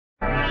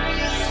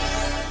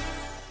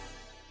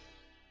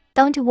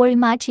Don't worry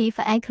much if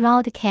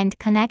iCloud can't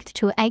connect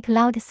to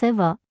iCloud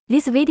server.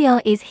 This video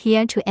is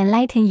here to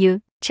enlighten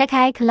you. Check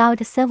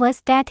iCloud server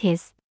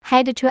status.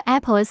 Head to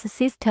Apple's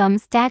System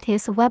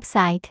Status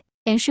website.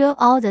 Ensure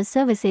all the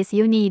services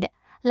you need,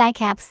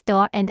 like App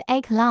Store and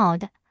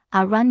iCloud,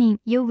 are running.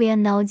 You will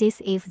know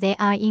this if they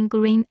are in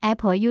green.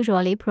 Apple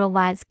usually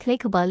provides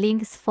clickable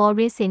links for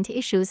recent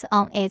issues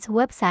on its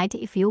website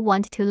if you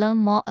want to learn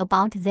more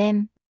about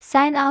them.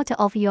 Sign out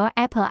of your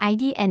Apple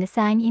ID and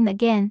sign in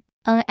again.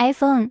 On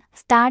iPhone,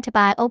 start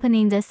by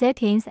opening the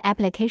Settings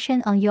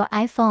application on your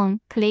iPhone.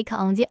 Click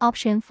on the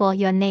option for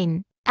your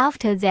name.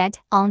 After that,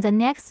 on the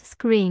next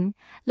screen,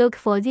 look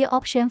for the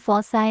option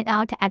for Sign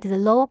Out at the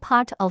lower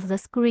part of the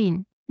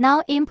screen.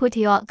 Now input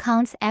your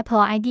account's Apple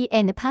ID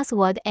and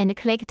password and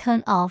click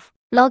Turn Off.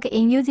 Log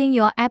in using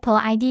your Apple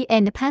ID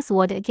and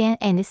password again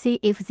and see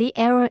if the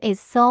error is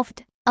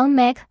solved. On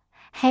Mac,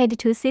 head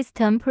to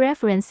System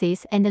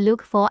Preferences and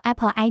look for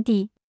Apple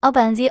ID.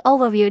 Open the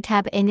Overview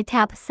tab and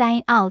tap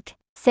Sign Out.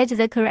 Set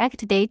the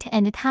correct date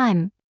and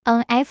time.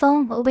 On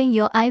iPhone, open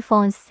your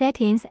iPhone's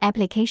Settings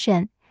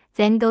application.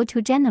 Then go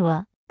to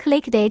General.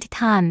 Click Date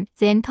Time,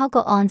 then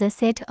toggle on the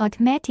Set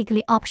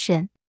Automatically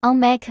option. On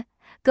Mac,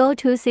 go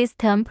to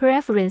System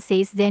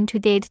Preferences, then to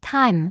Date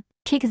Time.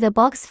 Tick the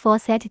box for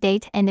Set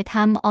Date and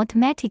Time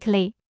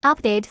automatically.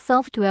 Update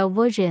software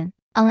version.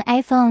 On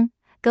iPhone,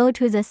 go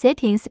to the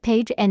Settings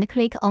page and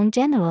click on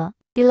General.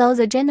 Below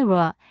the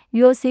General,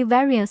 you'll see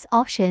various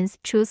options.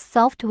 Choose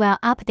Software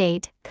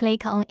Update.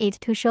 Click on it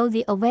to show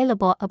the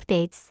available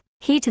updates.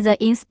 Hit the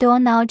Install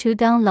Now to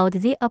download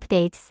the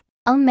updates.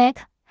 On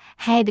Mac,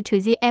 head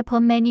to the Apple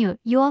menu.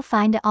 You'll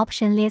find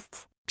option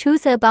lists.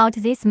 Choose About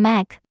this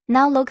Mac.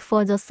 Now look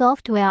for the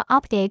Software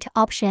Update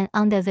option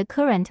under the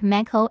current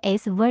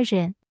macOS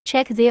version.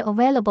 Check the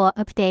available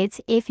updates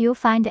if you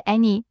find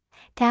any.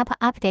 Tap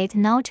Update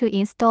Now to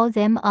install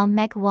them on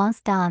Mac. Once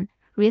done,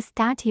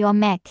 restart your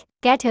Mac.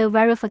 Get a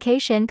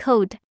verification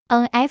code.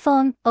 On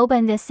iPhone,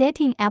 open the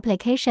Setting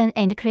application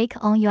and click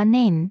on your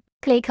name.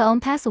 Click on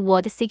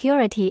Password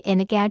Security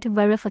and get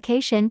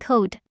verification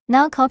code.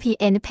 Now copy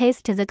and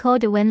paste the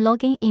code when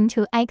logging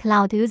into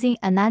iCloud using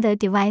another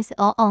device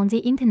or on the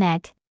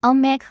internet.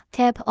 On Mac,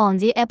 tap on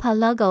the Apple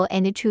logo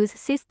and choose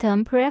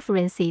System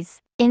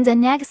Preferences. In the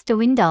next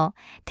window,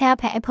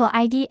 tap Apple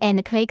ID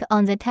and click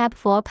on the tab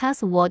for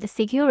Password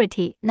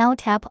Security. Now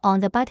tap on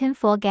the button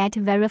for Get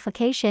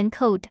Verification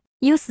Code.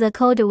 Use the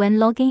code when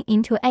logging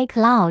into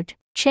iCloud.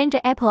 Change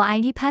Apple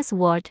ID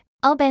password.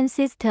 Open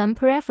System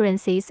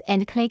Preferences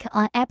and click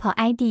on Apple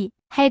ID.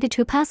 Head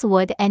to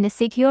Password and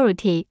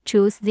Security.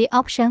 Choose the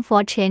option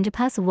for Change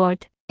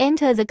Password.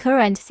 Enter the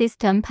current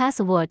system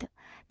password.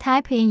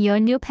 Type in your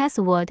new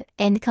password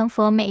and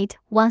confirm it.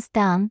 Once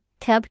done,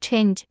 tap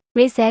Change.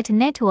 Reset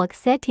Network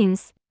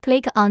Settings.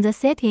 Click on the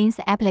Settings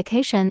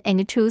application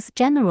and choose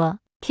General.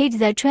 Hit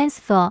the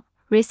Transfer,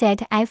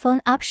 Reset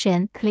iPhone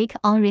option. Click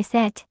on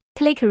Reset.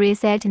 Click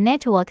Reset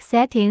Network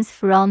Settings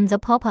from the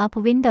pop-up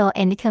window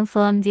and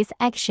confirm this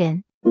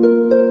action.